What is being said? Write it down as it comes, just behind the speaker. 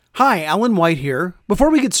Hi, Alan White here.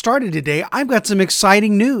 Before we get started today, I've got some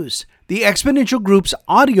exciting news. The Exponential Group's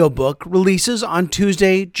audiobook releases on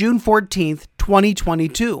Tuesday, June 14th,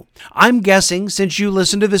 2022. I'm guessing, since you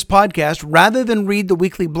listen to this podcast rather than read the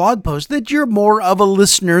weekly blog post, that you're more of a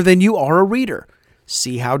listener than you are a reader.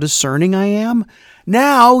 See how discerning I am?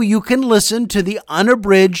 Now you can listen to the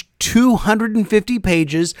unabridged 250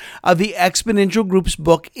 pages of the Exponential Group's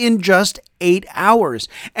book in just 8 hours.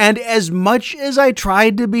 And as much as I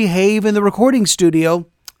tried to behave in the recording studio,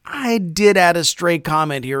 I did add a stray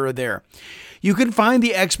comment here or there. You can find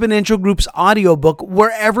the Exponential Group's audiobook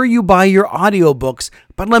wherever you buy your audiobooks,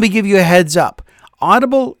 but let me give you a heads up.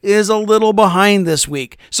 Audible is a little behind this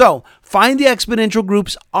week. So find the Exponential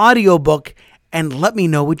Group's audiobook and let me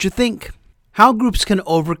know what you think. How groups can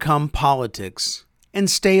overcome politics and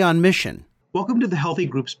stay on mission. Welcome to the Healthy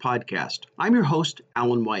Groups Podcast. I'm your host,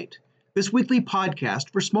 Alan White. This weekly podcast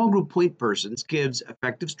for small group point persons gives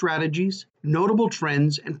effective strategies, notable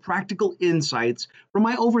trends, and practical insights from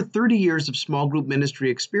my over 30 years of small group ministry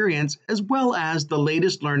experience, as well as the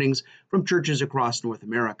latest learnings from churches across North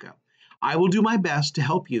America. I will do my best to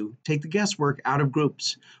help you take the guesswork out of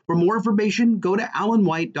groups. For more information, go to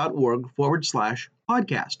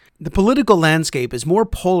alanwhite.org/podcast. The political landscape is more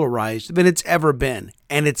polarized than it's ever been,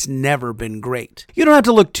 and it's never been great. You don't have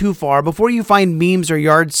to look too far before you find memes or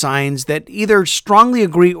yard signs that either strongly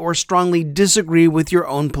agree or strongly disagree with your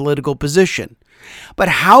own political position. But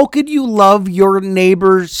how could you love your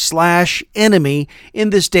neighbor/enemy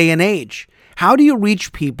in this day and age? How do you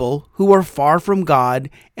reach people who are far from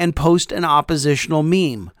God and post an oppositional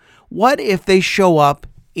meme? What if they show up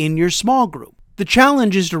in your small group? The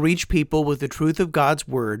challenge is to reach people with the truth of God's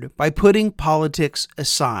word by putting politics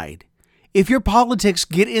aside. If your politics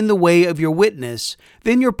get in the way of your witness,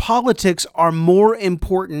 then your politics are more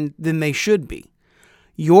important than they should be.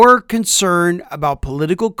 Your concern about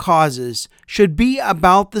political causes should be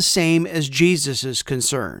about the same as Jesus'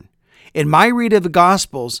 concern. In my read of the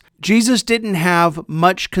Gospels, Jesus didn't have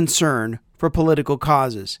much concern for political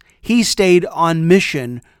causes. He stayed on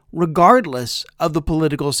mission regardless of the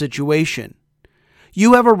political situation.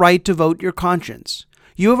 You have a right to vote your conscience.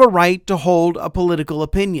 You have a right to hold a political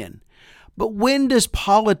opinion. But when does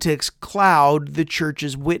politics cloud the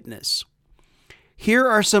church's witness? Here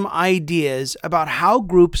are some ideas about how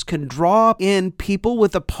groups can draw in people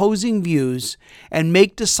with opposing views and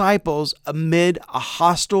make disciples amid a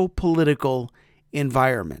hostile political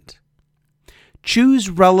environment.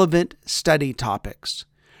 Choose relevant study topics.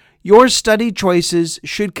 Your study choices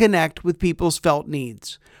should connect with people's felt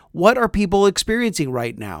needs. What are people experiencing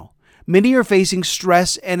right now? Many are facing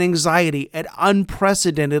stress and anxiety at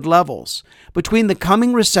unprecedented levels. Between the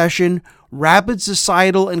coming recession, rapid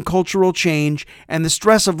societal and cultural change, and the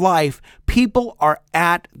stress of life, people are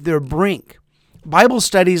at their brink. Bible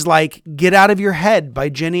studies like Get Out of Your Head by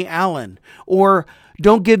Jenny Allen, or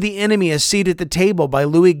Don't Give the Enemy a Seat at the Table by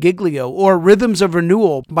Louis Giglio, or Rhythms of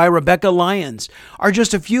Renewal by Rebecca Lyons are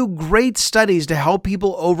just a few great studies to help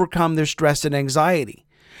people overcome their stress and anxiety.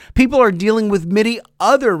 People are dealing with many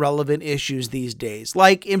other relevant issues these days,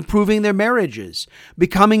 like improving their marriages,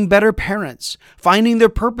 becoming better parents, finding their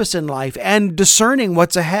purpose in life, and discerning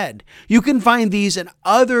what's ahead. You can find these and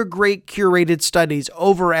other great curated studies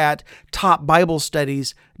over at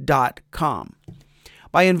topbiblestudies.com.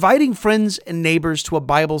 By inviting friends and neighbors to a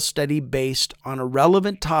Bible study based on a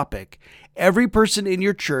relevant topic, every person in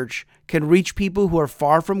your church can reach people who are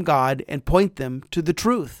far from God and point them to the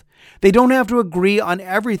truth. They don't have to agree on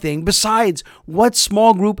everything. Besides, what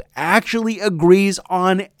small group actually agrees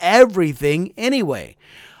on everything anyway?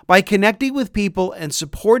 By connecting with people and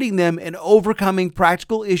supporting them in overcoming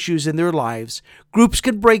practical issues in their lives, groups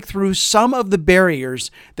can break through some of the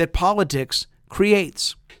barriers that politics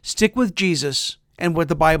creates. Stick with Jesus and what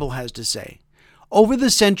the Bible has to say. Over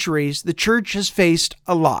the centuries, the church has faced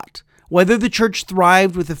a lot. Whether the church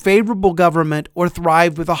thrived with a favorable government or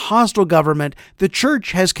thrived with a hostile government, the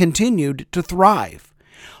church has continued to thrive.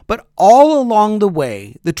 But all along the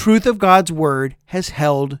way, the truth of God's word has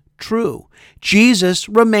held true. Jesus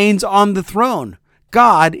remains on the throne.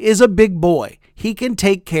 God is a big boy. He can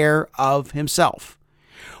take care of himself.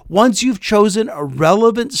 Once you've chosen a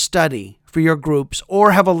relevant study for your groups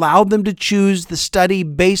or have allowed them to choose the study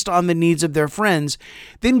based on the needs of their friends,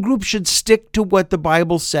 then groups should stick to what the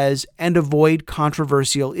Bible says and avoid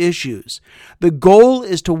controversial issues. The goal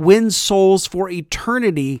is to win souls for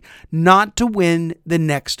eternity, not to win the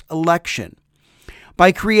next election.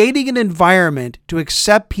 By creating an environment to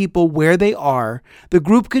accept people where they are, the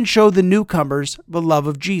group can show the newcomers the love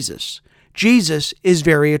of Jesus. Jesus is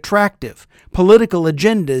very attractive. Political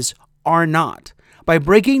agendas are not. By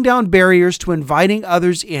breaking down barriers to inviting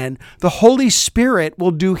others in, the Holy Spirit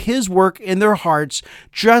will do His work in their hearts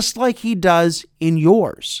just like He does in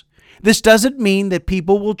yours. This doesn't mean that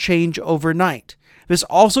people will change overnight. This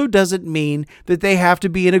also doesn't mean that they have to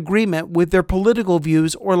be in agreement with their political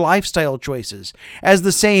views or lifestyle choices. As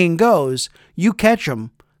the saying goes, you catch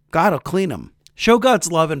 'em, God'll clean 'em. Show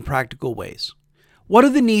God's love in practical ways. What are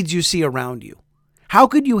the needs you see around you? How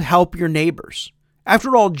could you help your neighbors?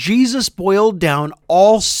 After all, Jesus boiled down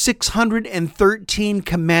all 613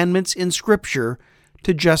 commandments in Scripture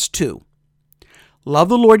to just 2. Love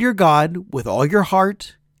the Lord your God with all your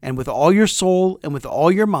heart and with all your soul and with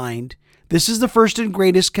all your mind. This is the first and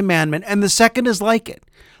greatest commandment, and the second is like it.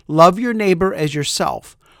 Love your neighbor as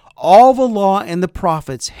yourself. All the law and the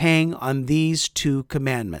prophets hang on these 2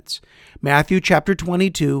 commandments. Matthew chapter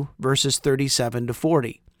 22, verses 37 to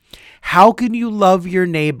 40. How can you love your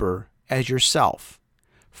neighbor as yourself?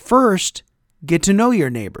 First, get to know your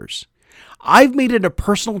neighbors. I've made it a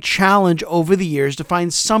personal challenge over the years to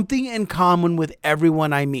find something in common with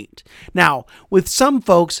everyone I meet. Now, with some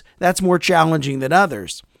folks, that's more challenging than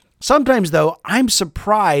others. Sometimes, though, I'm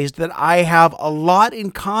surprised that I have a lot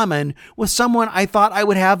in common with someone I thought I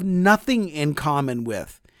would have nothing in common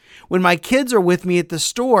with. When my kids are with me at the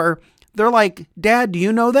store, they're like, "Dad, do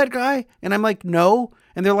you know that guy?" And I'm like, "No."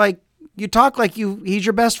 And they're like, "You talk like he's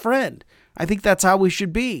your best friend." I think that's how we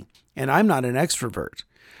should be. And I'm not an extrovert.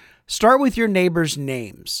 Start with your neighbors'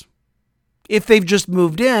 names. If they've just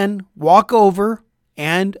moved in, walk over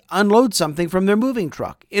and unload something from their moving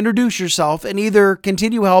truck. Introduce yourself and either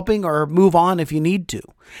continue helping or move on if you need to.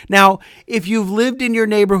 Now, if you've lived in your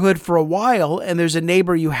neighborhood for a while and there's a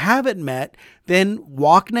neighbor you haven't met, then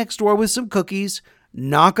walk next door with some cookies,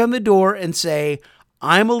 knock on the door and say,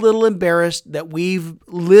 "I'm a little embarrassed that we've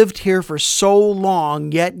lived here for so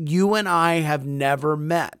long, yet you and I have never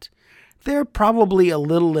met." They're probably a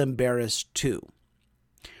little embarrassed too.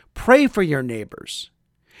 Pray for your neighbors.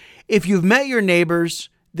 If you've met your neighbors,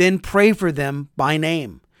 then pray for them by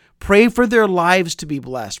name. Pray for their lives to be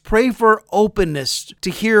blessed. Pray for openness to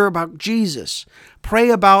hear about Jesus. Pray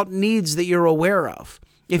about needs that you're aware of.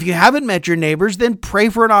 If you haven't met your neighbors, then pray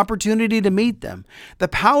for an opportunity to meet them. The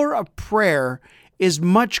power of prayer is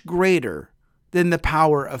much greater than the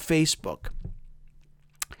power of Facebook.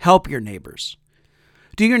 Help your neighbors.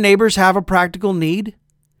 Do your neighbors have a practical need?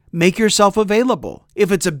 Make yourself available.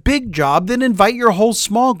 If it's a big job, then invite your whole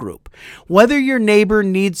small group. Whether your neighbor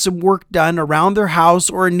needs some work done around their house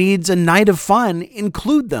or needs a night of fun,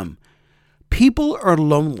 include them. People are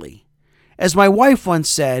lonely. As my wife once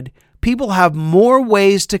said, people have more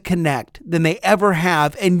ways to connect than they ever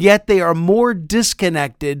have, and yet they are more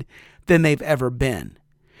disconnected than they've ever been.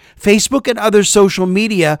 Facebook and other social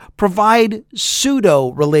media provide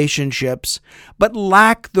pseudo relationships, but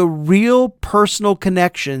lack the real personal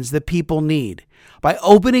connections that people need. By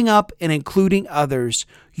opening up and including others,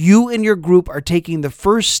 you and your group are taking the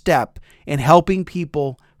first step in helping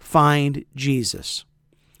people find Jesus.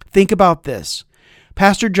 Think about this.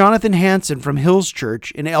 Pastor Jonathan Hansen from Hills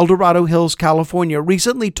Church in El Dorado Hills, California,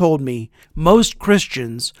 recently told me most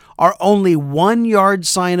Christians are only 1 yard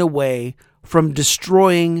sign away from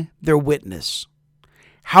destroying their witness.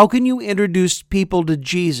 How can you introduce people to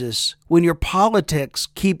Jesus when your politics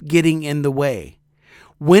keep getting in the way?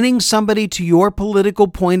 Winning somebody to your political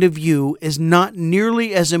point of view is not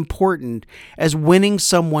nearly as important as winning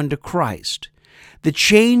someone to Christ. The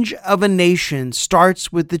change of a nation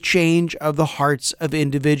starts with the change of the hearts of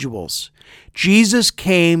individuals. Jesus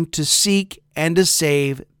came to seek and to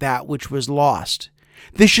save that which was lost.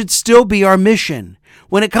 This should still be our mission.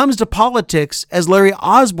 When it comes to politics, as Larry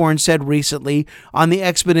Osborne said recently on the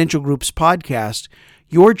Exponential Groups podcast,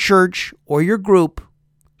 your church or your group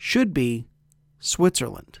should be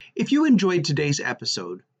Switzerland. If you enjoyed today's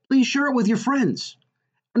episode, please share it with your friends.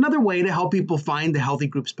 Another way to help people find the Healthy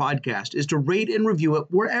Groups podcast is to rate and review it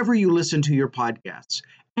wherever you listen to your podcasts.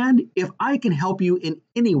 And if I can help you in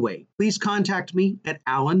any way, please contact me at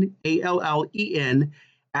Allen, ALLEN,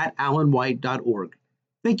 at allenwhite.org.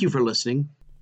 Thank you for listening.